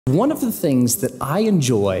One of the things that I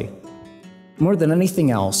enjoy more than anything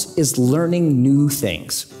else is learning new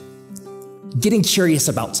things. Getting curious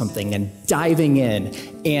about something and diving in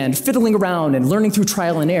and fiddling around and learning through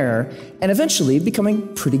trial and error and eventually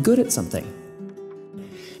becoming pretty good at something.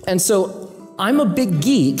 And so I'm a big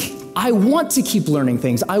geek. I want to keep learning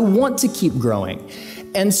things. I want to keep growing.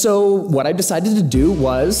 And so what I decided to do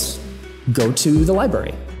was go to the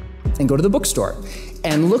library and go to the bookstore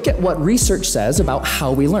and look at what research says about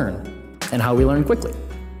how we learn and how we learn quickly.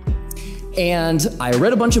 And I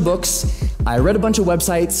read a bunch of books, I read a bunch of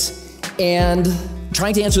websites, and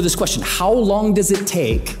trying to answer this question, how long does it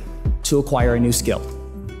take to acquire a new skill?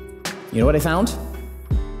 You know what I found?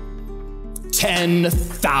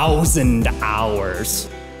 10,000 hours.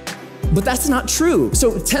 But that's not true.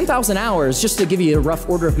 So 10,000 hours, just to give you a rough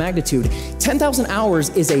order of magnitude, 10,000 hours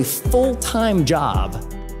is a full-time job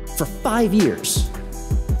for 5 years.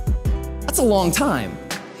 That's a long time.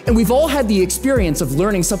 And we've all had the experience of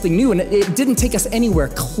learning something new, and it didn't take us anywhere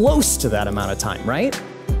close to that amount of time, right?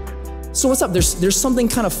 So what's up? There's something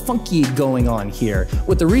kind of funky going on here.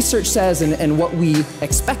 What the research says and what we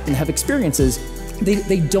expect and have experiences,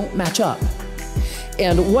 they don't match up.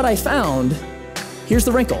 And what I found, here's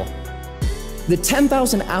the wrinkle. The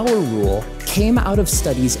 10,000 hour rule came out of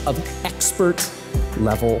studies of expert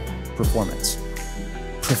level performance,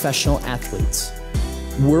 professional athletes,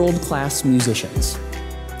 world-class musicians,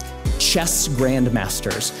 chess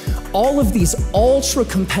grandmasters, all of these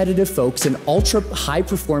ultra-competitive folks in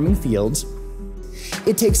ultra-high-performing fields.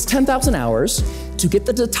 It takes 10,000 hours to get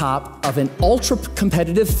to the top of an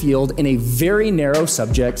ultra-competitive field in a very narrow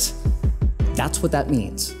subject. That's what that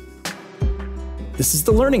means. This is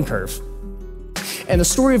the learning curve. And the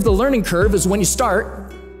story of the learning curve is when you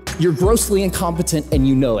start, you're grossly incompetent and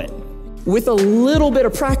you know it. With a little bit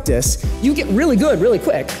of practice, you get really good really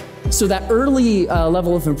quick. So that early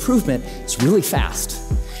level of improvement is really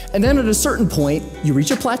fast. And then at a certain point, you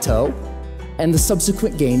reach a plateau and the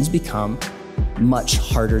subsequent gains become much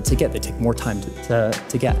harder to get. They take more time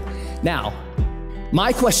to get. Now,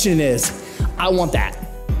 my question is, I want that,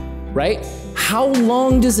 right? How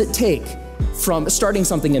long does it take from starting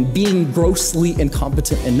something and being grossly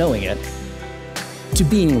incompetent and knowing it to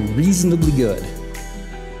being reasonably good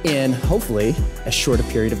in hopefully as short a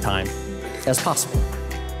period of time as possible?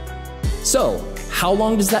 So, how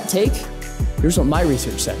long does that take? Here's what my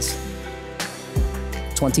research says.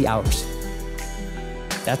 20 hours.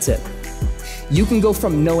 That's it. You can go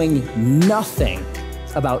from knowing nothing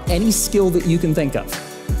about any skill that you can think of.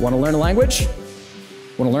 Want to learn a language?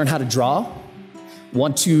 Want to learn how to draw?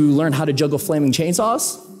 Want to learn how to juggle flaming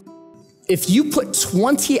chainsaws? If you put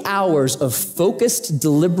 20 hours of focused,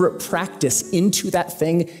 deliberate practice into that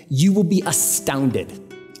thing, you will be astounded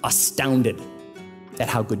at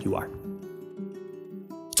how good you are.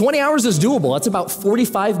 20 hours is doable. That's about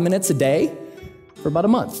 45 minutes a day for about a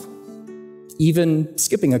month, even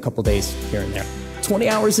skipping a couple days here and there. 20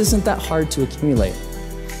 hours isn't that hard to accumulate.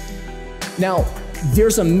 Now,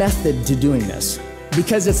 there's a method to doing this,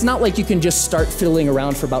 because it's not like you can just start fiddling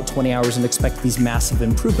around for about 20 hours and expect these massive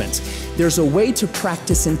improvements. There's a way to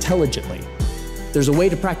practice intelligently. There's a way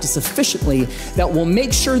to practice efficiently that will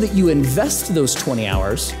make sure that you invest those 20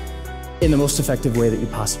 hours in the most effective way that you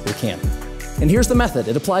possibly can. And here's the method.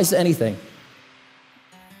 It applies to anything.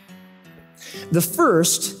 The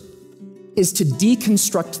first is to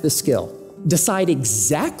deconstruct the skill. Decide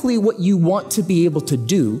exactly what you want to be able to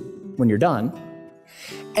do when you're done,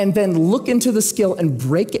 and then look into the skill and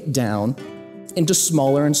break it down into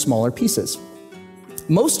smaller and smaller pieces.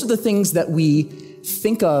 Most of the things that we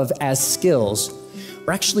think of as skills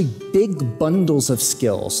are actually big bundles of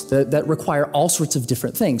skills that require all sorts of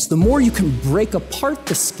different things. The more you can break apart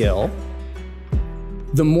the skill,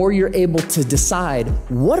 the more you're able to decide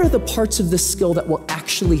what are the parts of this skill that will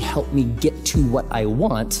actually help me get to what I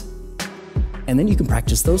want, and then you can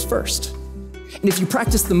practice those first. And if you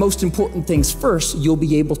practice the most important things first, you'll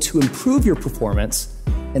be able to improve your performance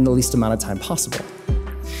in the least amount of time possible.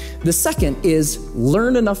 The second is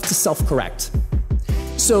learn enough to self-correct.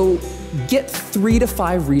 So get 3 to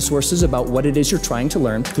 5 resources about what it is you're trying to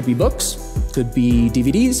learn. Could be books, could be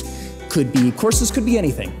DVDs, could be courses, could be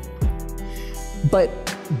anything. But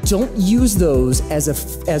don't use those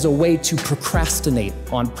as a way to procrastinate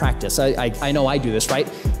on practice. I know I do this, right?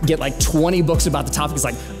 Get like 20 books about the topic. It's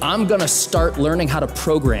like, I'm gonna start learning how to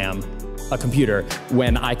program a computer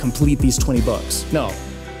when I complete these 20 books. No,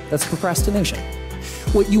 that's procrastination.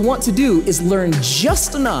 What you want to do is learn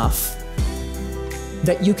just enough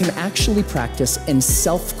that you can actually practice and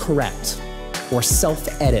self-correct or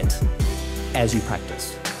self-edit as you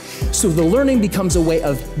practice. So the learning becomes a way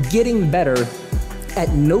of getting better at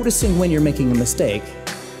noticing when you're making a mistake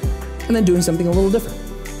and then doing something a little different.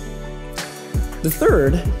 The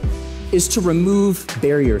third is to remove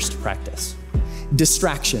barriers to practice.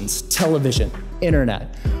 Distractions, television,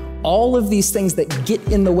 internet, all of these things that get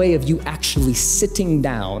in the way of you actually sitting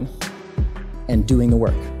down and doing the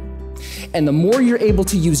work. And the more you're able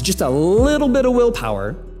to use just a little bit of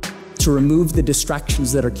willpower to remove the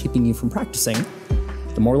distractions that are keeping you from practicing,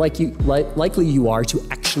 the more likely you are to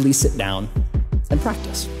actually sit down and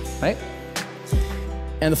practice, right?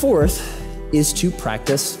 And the fourth is to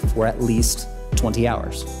practice for at least 20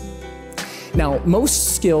 hours. Now,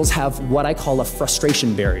 most skills have what I call a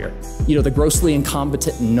frustration barrier. You know, the grossly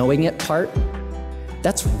incompetent knowing it part.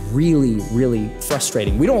 That's really, really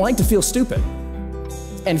frustrating. We don't like to feel stupid.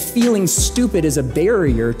 And feeling stupid is a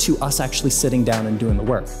barrier to us actually sitting down and doing the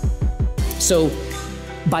work. So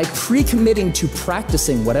by pre-committing to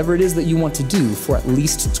practicing whatever it is that you want to do for at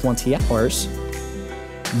least 20 hours,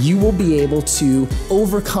 you will be able to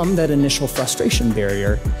overcome that initial frustration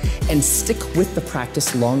barrier and stick with the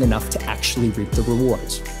practice long enough to actually reap the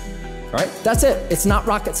rewards. All right, that's it. It's not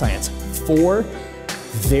rocket science. 4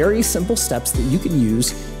 very simple steps that you can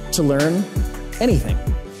use to learn anything.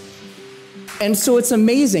 And so it's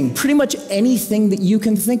amazing, pretty much anything that you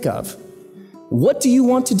can think of. What do you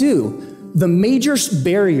want to do? The major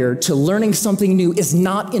barrier to learning something new is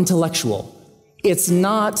not intellectual. It's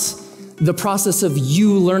not the process of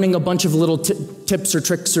you learning a bunch of little tips or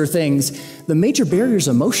tricks or things. The major barrier is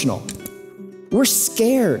emotional. We're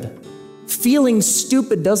scared. Feeling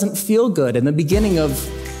stupid doesn't feel good. In the beginning of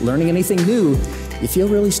learning anything new, you feel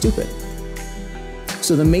really stupid.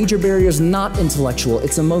 So the major barrier is not intellectual,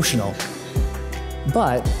 it's emotional.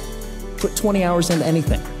 But put 20 hours into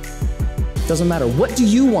anything. Doesn't matter. What do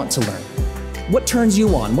you want to learn? What turns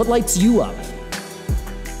you on? What lights you up?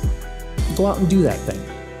 Go out and do that thing.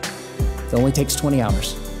 It only takes 20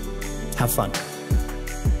 hours. Have fun.